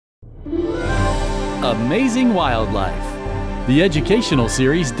Amazing Wildlife, the educational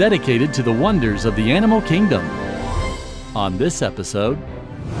series dedicated to the wonders of the animal kingdom. On this episode,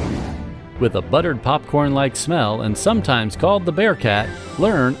 with a buttered popcorn-like smell and sometimes called the bearcat,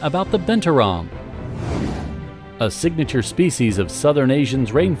 learn about the binturong. A signature species of southern Asia's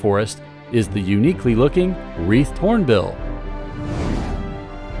rainforest is the uniquely looking wreathed hornbill.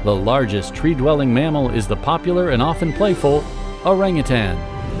 The largest tree-dwelling mammal is the popular and often playful orangutan.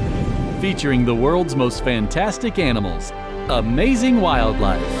 Featuring the world's most fantastic animals, Amazing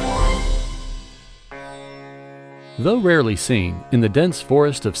Wildlife. Though rarely seen, in the dense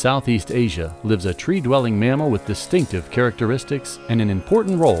forest of Southeast Asia lives a tree-dwelling mammal with distinctive characteristics and an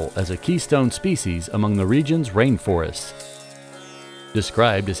important role as a keystone species among the region's rainforests.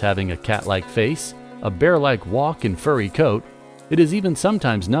 Described as having a cat-like face, a bear-like walk and furry coat, it is even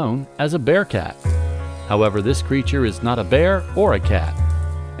sometimes known as a bearcat. However, this creature is not a bear or a cat,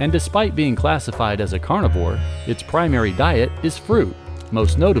 and despite being classified as a carnivore, its primary diet is fruit,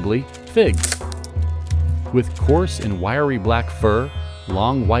 most notably figs. With coarse and wiry black fur,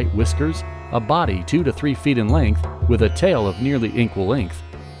 long white whiskers, a body 2 to 3 feet in length with a tail of nearly equal length,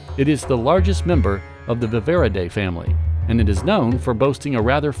 it is the largest member of the Viverridae family, and it is known for boasting a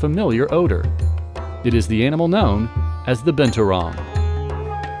rather familiar odor. It is the animal known as the binturong.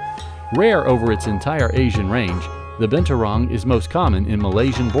 Rare over its entire Asian range, the binturong is most common in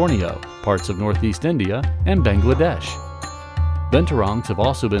Malaysian Borneo, parts of northeast India, and Bangladesh. Binturongs have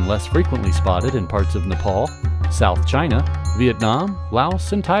also been less frequently spotted in parts of Nepal, South China, Vietnam,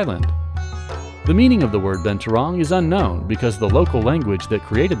 Laos, and Thailand. The meaning of the word binturong is unknown because the local language that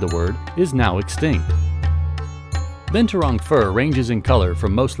created the word is now extinct. Binturong fur ranges in color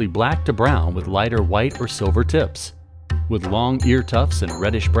from mostly black to brown with lighter white or silver tips. With long ear tufts and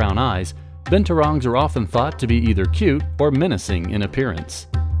reddish-brown eyes, binturongs are often thought to be either cute or menacing in appearance.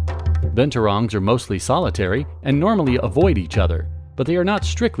 Binturongs are mostly solitary and normally avoid each other, but they are not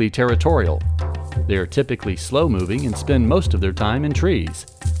strictly territorial. They are typically slow-moving and spend most of their time in trees.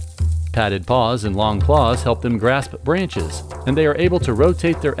 Padded paws and long claws help them grasp branches, and they are able to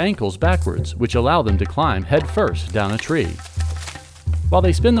rotate their ankles backwards, which allow them to climb head-first down a tree. While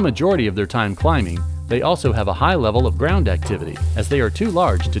they spend the majority of their time climbing, they also have a high level of ground activity, as they are too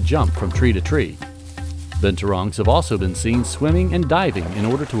large to jump from tree to tree. Binturongs have also been seen swimming and diving in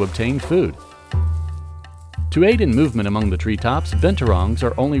order to obtain food. To aid in movement among the treetops, binturongs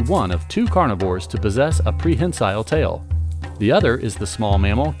are only one of 2 carnivores to possess a prehensile tail. The other is the small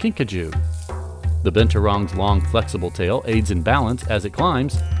mammal kinkajou. The binturong's long, flexible tail aids in balance as it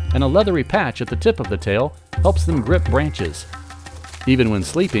climbs, and a leathery patch at the tip of the tail helps them grip branches. Even when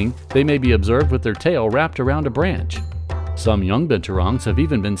sleeping, they may be observed with their tail wrapped around a branch. Some young binturongs have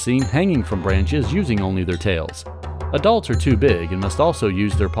even been seen hanging from branches using only their tails. Adults are too big and must also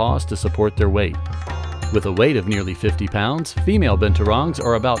use their paws to support their weight. With a weight of nearly 50 pounds, female binturongs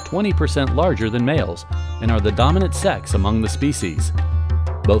are about 20% larger than males and are the dominant sex among the species.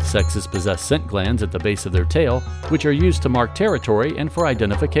 Both sexes possess scent glands at the base of their tail, which are used to mark territory and for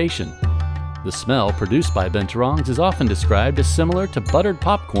identification. The smell produced by binturongs is often described as similar to buttered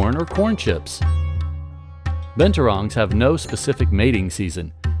popcorn or corn chips. Binturongs have no specific mating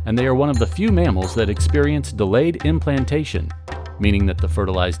season, and they are one of the few mammals that experience delayed implantation, meaning that the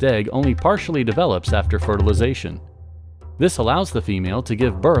fertilized egg only partially develops after fertilization. This allows the female to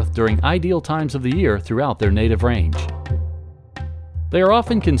give birth during ideal times of the year throughout their native range. They are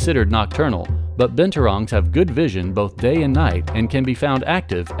often considered nocturnal, but binturongs have good vision both day and night and can be found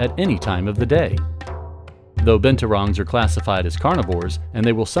active at any time of the day. Though binturongs are classified as carnivores, and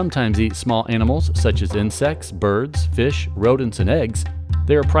they will sometimes eat small animals such as insects, birds, fish, rodents, and eggs,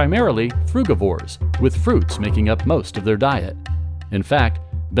 they are primarily frugivores, with fruits making up most of their diet. In fact,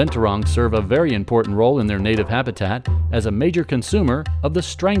 binturongs serve a very important role in their native habitat as a major consumer of the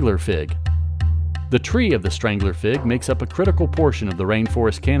strangler fig. The tree of the strangler fig makes up a critical portion of the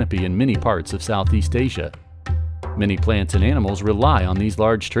rainforest canopy in many parts of Southeast Asia. Many plants and animals rely on these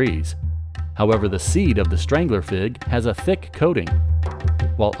large trees. However, the seed of the strangler fig has a thick coating.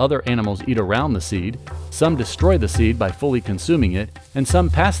 While other animals eat around the seed, some destroy the seed by fully consuming it, and some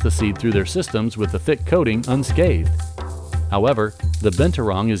pass the seed through their systems with the thick coating unscathed. However, the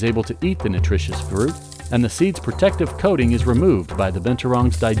binturong is able to eat the nutritious fruit, and the seed's protective coating is removed by the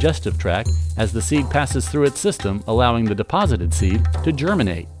binturong's digestive tract as the seed passes through its system, allowing the deposited seed to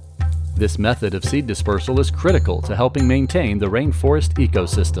germinate. This method of seed dispersal is critical to helping maintain the rainforest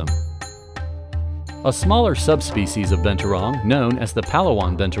ecosystem. A smaller subspecies of binturong, known as the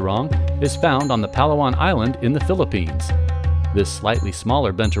Palawan binturong, is found on the Palawan Island in the Philippines. This slightly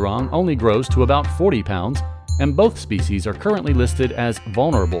smaller binturong only grows to about 40 pounds and both species are currently listed as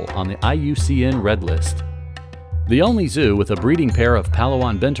vulnerable on the IUCN Red List. The only zoo with a breeding pair of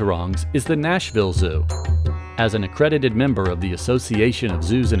Palawan binturongs is the Nashville Zoo. As an accredited member of the Association of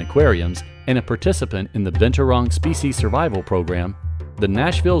Zoos and Aquariums and a participant in the Binturong Species Survival Program, the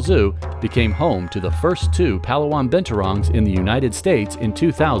Nashville Zoo became home to the first 2 Palawan binturongs in the United States in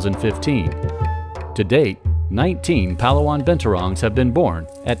 2015. To date, 19 Palawan binturongs have been born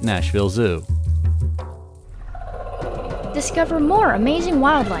at Nashville Zoo. Discover more amazing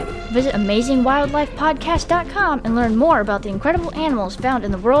wildlife. Visit AmazingWildlifePodcast.com and learn more about the incredible animals found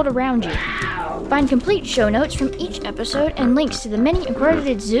in the world around you. Find complete show notes from each episode and links to the many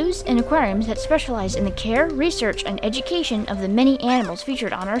accredited zoos and aquariums that specialize in the care, research, and education of the many animals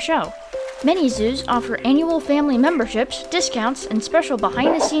featured on our show. Many zoos offer annual family memberships, discounts, and special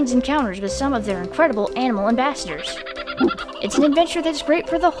behind-the-scenes encounters with some of their incredible animal ambassadors. It's an adventure that's great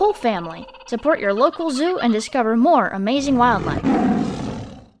for the whole family. Support your local zoo and discover more amazing wildlife.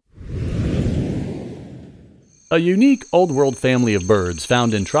 A unique Old World family of birds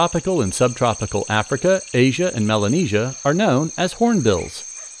found in tropical and subtropical Africa, Asia, and Melanesia are known as hornbills.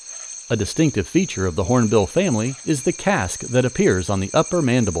 A distinctive feature of the hornbill family is the casque that appears on the upper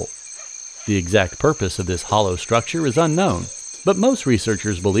mandible. The exact purpose of this hollow structure is unknown, but most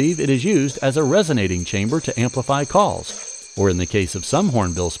researchers believe it is used as a resonating chamber to amplify calls, or in the case of some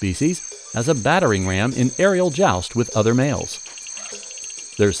hornbill species, as a battering ram in aerial joust with other males.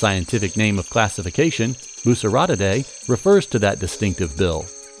 Their scientific name of classification, Buceratidae, refers to that distinctive bill.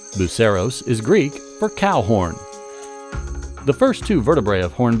 Buceros is Greek for cow horn. The first 2 vertebrae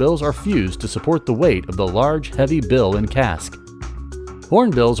of hornbills are fused to support the weight of the large, heavy bill and casque.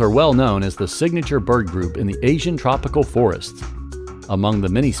 Hornbills are well known as the signature bird group in the Asian tropical forests. Among the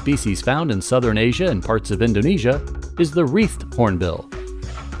many species found in southern Asia and parts of Indonesia is the wreathed hornbill.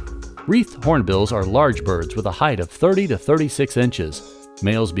 Wreathed hornbills are large birds with a height of 30 to 36 inches,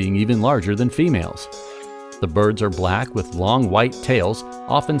 males being even larger than females. The birds are black with long white tails,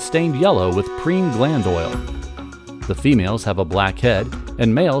 often stained yellow with preen gland oil. The females have a black head,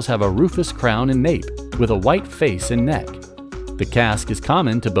 and males have a rufous crown and nape, with a white face and neck. The casque is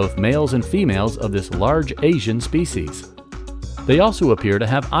common to both males and females of this large Asian species. They also appear to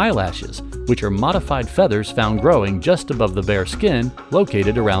have eyelashes, which are modified feathers found growing just above the bare skin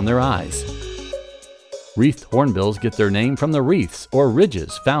located around their eyes. Wreathed hornbills get their name from the wreaths or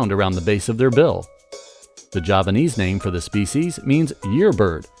ridges found around the base of their bill. The Javanese name for the species means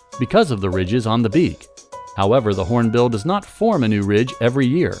yearbird because of the ridges on the beak. However, the hornbill does not form a new ridge every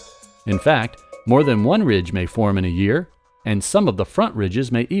year. In fact, more than one ridge may form in a year, and some of the front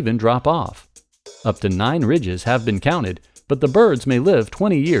ridges may even drop off. Up to 9 ridges have been counted, but the birds may live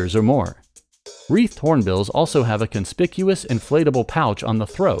 20 years or more. Wreathed hornbills also have a conspicuous inflatable pouch on the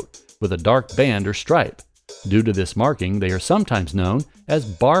throat with a dark band or stripe. Due to this marking, they are sometimes known as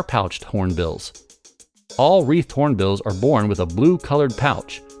bar-pouched hornbills. All wreathed hornbills are born with a blue-colored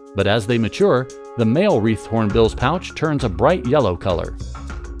pouch, but as they mature, the male wreathed hornbill's pouch turns a bright yellow color.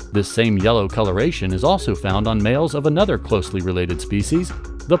 This same yellow coloration is also found on males of another closely related species,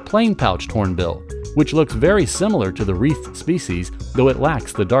 the plain-pouched hornbill, which looks very similar to the wreathed species, though it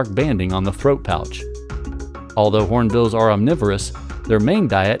lacks the dark banding on the throat pouch. Although hornbills are omnivorous, their main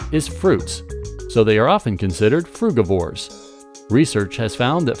diet is fruits, so they are often considered frugivores. Research has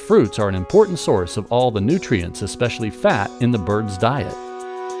found that fruits are an important source of all the nutrients, especially fat, in the bird's diet.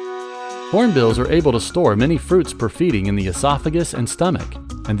 Hornbills are able to store many fruits per feeding in the esophagus and stomach,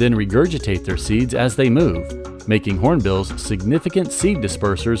 and then regurgitate their seeds as they move, making hornbills significant seed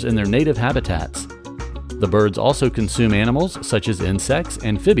dispersers in their native habitats. The birds also consume animals such as insects,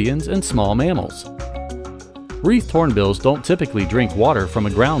 amphibians, and small mammals. Wreathed hornbills don't typically drink water from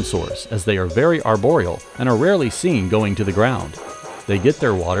a ground source, as they are very arboreal and are rarely seen going to the ground. They get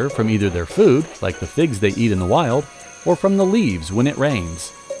their water from either their food, like the figs they eat in the wild, or from the leaves when it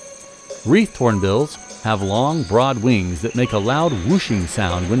rains. Wreathed hornbills have long, broad wings that make a loud whooshing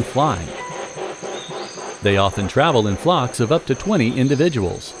sound when flying. They often travel in flocks of up to 20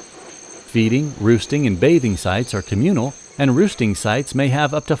 individuals. Feeding, roosting, and bathing sites are communal, and roosting sites may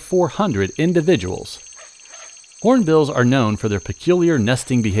have up to 400 individuals. Hornbills are known for their peculiar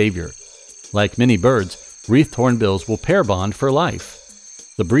nesting behavior. Like many birds, wreathed hornbills will pair bond for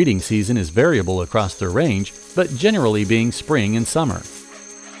life. The breeding season is variable across their range, but generally being spring and summer.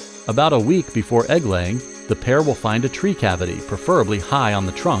 About a week before egg laying, the pair will find a tree cavity, preferably high on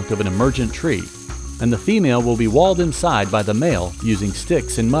the trunk of an emergent tree, and the female will be walled inside by the male using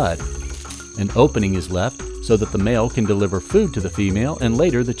sticks and mud. An opening is left so that the male can deliver food to the female and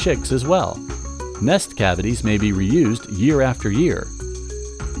later the chicks as well. Nest cavities may be reused year after year.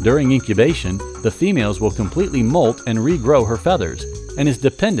 During incubation, the females will completely molt and regrow her feathers and is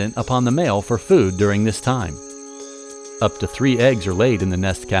dependent upon the male for food during this time. Up to 3 eggs are laid in the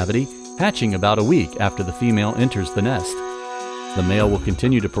nest cavity, hatching about a week after the female enters the nest. The male will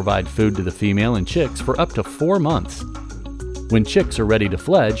continue to provide food to the female and chicks for up to 4 months. When chicks are ready to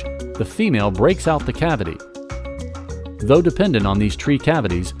fledge, the female breaks out the cavity. Though dependent on these tree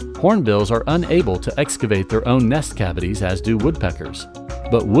cavities, hornbills are unable to excavate their own nest cavities as do woodpeckers.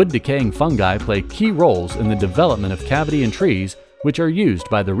 But wood-decaying fungi play key roles in the development of cavity in trees, which are used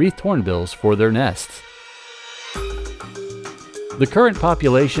by the wreathed hornbills for their nests. The current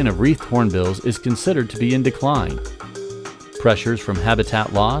population of wreathed hornbills is considered to be in decline. Pressures from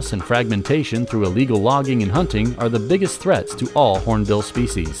habitat loss and fragmentation through illegal logging and hunting are the biggest threats to all hornbill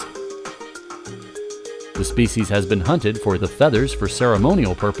species. The species has been hunted for the feathers for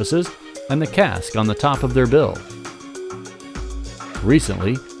ceremonial purposes and the casque on the top of their bill.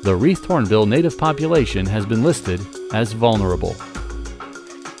 Recently, the wreathed hornbill native population has been listed as vulnerable.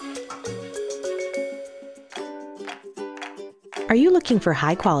 Are you looking for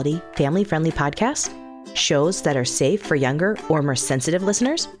high-quality, family-friendly podcasts? Shows that are safe for younger or more sensitive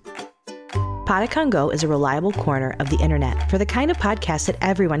listeners? Podicon Go is a reliable corner of the internet for the kind of podcasts that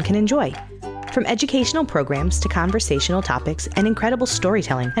everyone can enjoy. From educational programs to conversational topics and incredible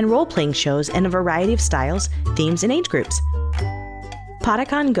storytelling and role-playing shows in a variety of styles, themes, and age groups.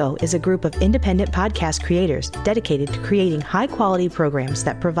 Podicon Go is a group of independent podcast creators dedicated to creating high-quality programs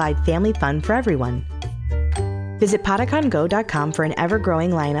that provide family fun for everyone. Visit podicongo.com for an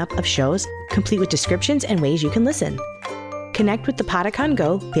ever-growing lineup of shows, complete with descriptions and ways you can listen. Connect with the Podicon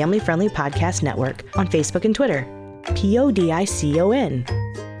Go Family-Friendly Podcast Network on Facebook and Twitter. PODICON.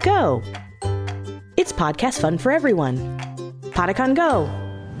 Go! It's podcast fun for everyone. Podicon Go!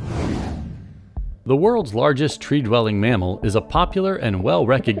 The world's largest tree-dwelling mammal is a popular and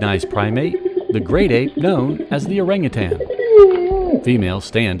well-recognized primate, the great ape known as the orangutan. Females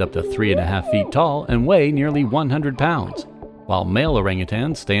stand up to 3.5 feet tall and weigh nearly 100 pounds, while male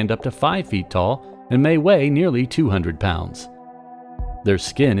orangutans stand up to 5 feet tall and may weigh nearly 200 pounds. Their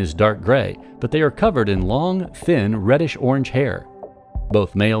skin is dark gray, but they are covered in long, thin, reddish-orange hair.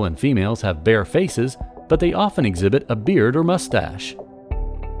 Both male and females have bare faces, but they often exhibit a beard or mustache.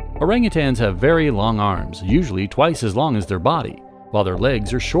 Orangutans have very long arms, usually twice as long as their body, while their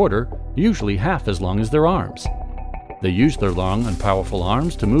legs are shorter, usually half as long as their arms. They use their long and powerful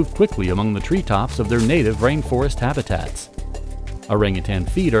arms to move quickly among the treetops of their native rainforest habitats. Orangutan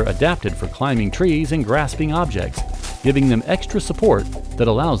feet are adapted for climbing trees and grasping objects, giving them extra support that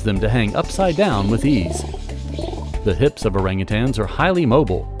allows them to hang upside down with ease. The hips of orangutans are highly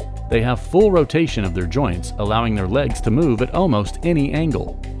mobile. They have full rotation of their joints, allowing their legs to move at almost any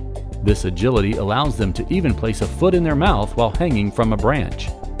angle. This agility allows them to even place a foot in their mouth while hanging from a branch.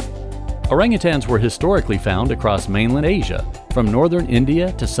 Orangutans were historically found across mainland Asia, from northern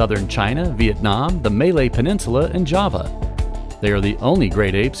India to southern China, Vietnam, the Malay Peninsula, and Java. They are the only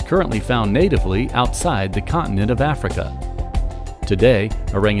great apes currently found natively outside the continent of Africa. Today,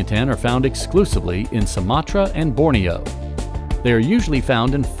 orangutan are found exclusively in Sumatra and Borneo. They are usually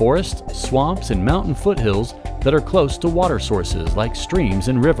found in forests, swamps, and mountain foothills that are close to water sources like streams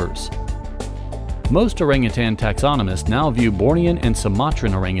and rivers. Most orangutan taxonomists now view Bornean and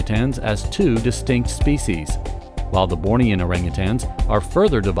Sumatran orangutans as 2 distinct species, while the Bornean orangutans are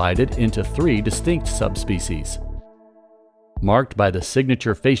further divided into 3 distinct subspecies. Marked by the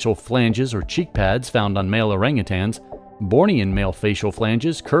signature facial flanges or cheek pads found on male orangutans, Bornean male facial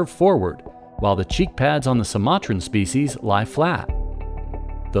flanges curve forward, while the cheek pads on the Sumatran species lie flat.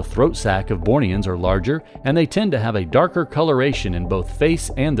 The throat sac of Borneans are larger, and they tend to have a darker coloration in both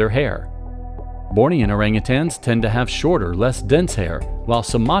face and their hair. Bornean orangutans tend to have shorter, less dense hair, while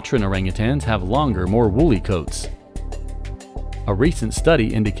Sumatran orangutans have longer, more woolly coats. A recent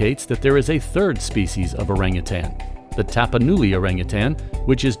study indicates that there is a 3rd species of orangutan, the Tapanuli orangutan,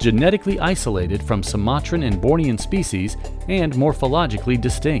 which is genetically isolated from Sumatran and Bornean species and morphologically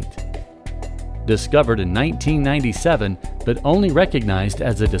distinct. Discovered in 1997, but only recognized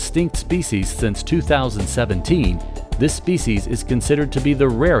as a distinct species since 2017, this species is considered to be the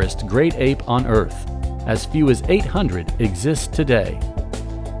rarest great ape on Earth. As few as 800 exist today.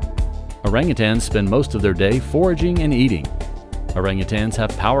 Orangutans spend most of their day foraging and eating. Orangutans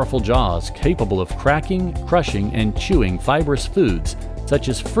have powerful jaws capable of cracking, crushing, and chewing fibrous foods such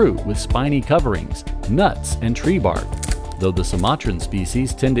as fruit with spiny coverings, nuts, and tree bark, though the Sumatran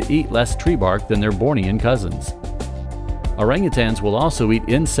species tend to eat less tree bark than their Bornean cousins. Orangutans will also eat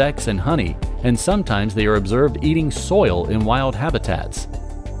insects and honey, and sometimes they are observed eating soil in wild habitats.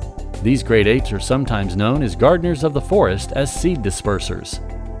 These great apes are sometimes known as gardeners of the forest as seed dispersers.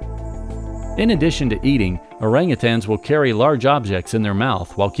 In addition to eating, orangutans will carry large objects in their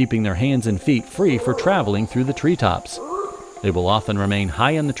mouth while keeping their hands and feet free for traveling through the treetops. They will often remain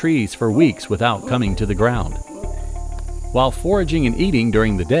high in the trees for weeks without coming to the ground. While foraging and eating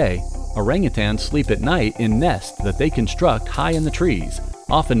during the day, orangutans sleep at night in nests that they construct high in the trees,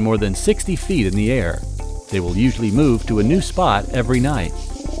 often more than 60 feet in the air. They will usually move to a new spot every night.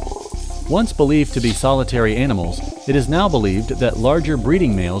 Once believed to be solitary animals, it is now believed that larger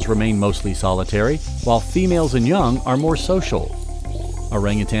breeding males remain mostly solitary, while females and young are more social.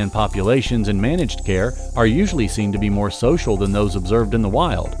 Orangutan populations in managed care are usually seen to be more social than those observed in the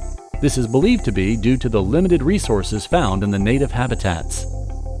wild. This is believed to be due to the limited resources found in the native habitats.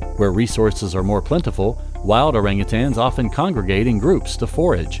 Where resources are more plentiful, wild orangutans often congregate in groups to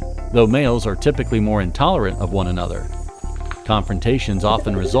forage, though males are typically more intolerant of one another. Confrontations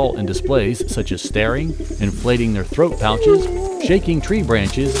often result in displays such as staring, inflating their throat pouches, shaking tree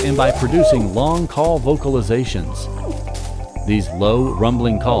branches, and by producing long call vocalizations. These low,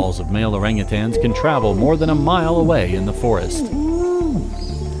 rumbling calls of male orangutans can travel more than a mile away in the forest.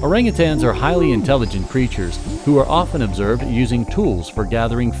 Orangutans are highly intelligent creatures who are often observed using tools for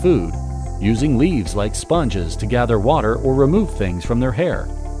gathering food, using leaves like sponges to gather water or remove things from their hair.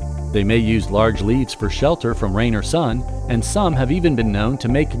 They may use large leaves for shelter from rain or sun, and some have even been known to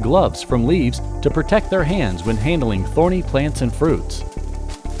make gloves from leaves to protect their hands when handling thorny plants and fruits.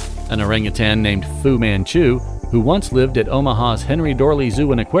 An orangutan named Fu Manchu, who once lived at Omaha's Henry Dorley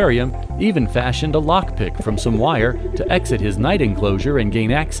Zoo and Aquarium, even fashioned a lockpick from some wire to exit his night enclosure and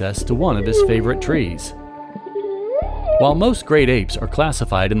gain access to one of his favorite trees. While most great apes are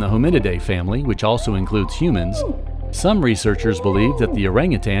classified in the Hominidae family, which also includes humans, some researchers believe that the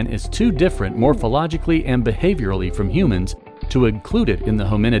orangutan is too different morphologically and behaviorally from humans to include it in the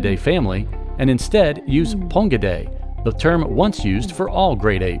Hominidae family, and instead use Pongidae, the term once used for all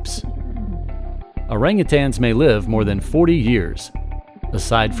great apes. Orangutans may live more than 40 years.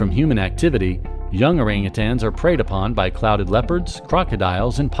 Aside from human activity, young orangutans are preyed upon by clouded leopards,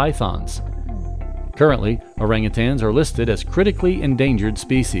 crocodiles, and pythons. Currently, orangutans are listed as critically endangered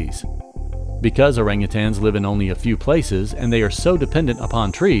species. Because orangutans live in only a few places and they are so dependent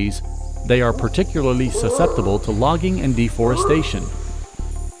upon trees, they are particularly susceptible to logging and deforestation.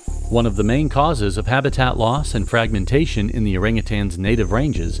 One of the main causes of habitat loss and fragmentation in the orangutan's native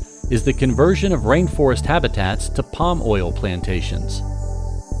ranges is the conversion of rainforest habitats to palm oil plantations.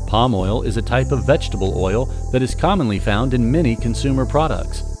 Palm oil is a type of vegetable oil that is commonly found in many consumer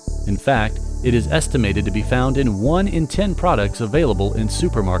products. In fact, it is estimated to be found in 1 in 10 products available in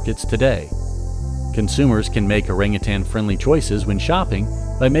supermarkets today. Consumers can make orangutan-friendly choices when shopping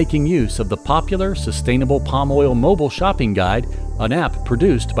by making use of the popular Sustainable Palm Oil Mobile Shopping Guide, an app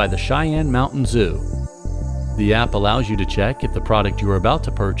produced by the Cheyenne Mountain Zoo. The app allows you to check if the product you are about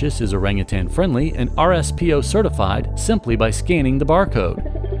to purchase is orangutan-friendly and RSPO certified simply by scanning the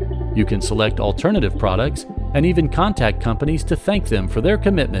barcode. You can select alternative products and even contact companies to thank them for their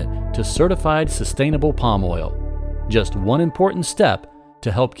commitment to certified sustainable palm oil. Just one important step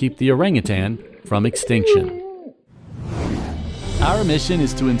to help keep the orangutan from extinction. Our mission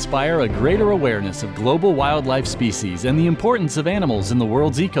is to inspire a greater awareness of global wildlife species and the importance of animals in the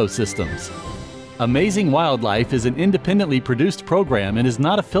world's ecosystems. Amazing Wildlife is an independently produced program and is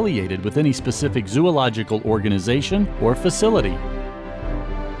not affiliated with any specific zoological organization or facility.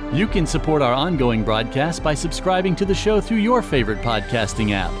 You can support our ongoing broadcast by subscribing to the show through your favorite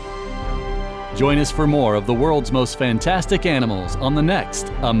podcasting app. Join us for more of the world's most fantastic animals on the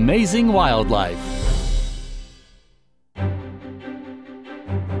next Amazing Wildlife.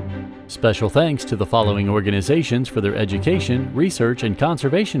 Special thanks to the following organizations for their education, research, and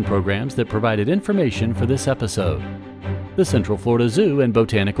conservation programs that provided information for this episode: the Central Florida Zoo and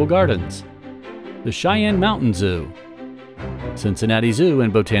Botanical Gardens, the Cheyenne Mountain Zoo, Cincinnati Zoo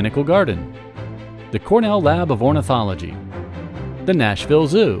and Botanical Garden, the Cornell Lab of Ornithology, the Nashville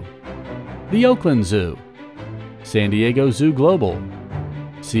Zoo, the Oakland Zoo, San Diego Zoo Global,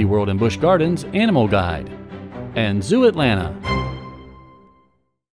 SeaWorld and Busch Gardens Animal Guide, and Zoo Atlanta.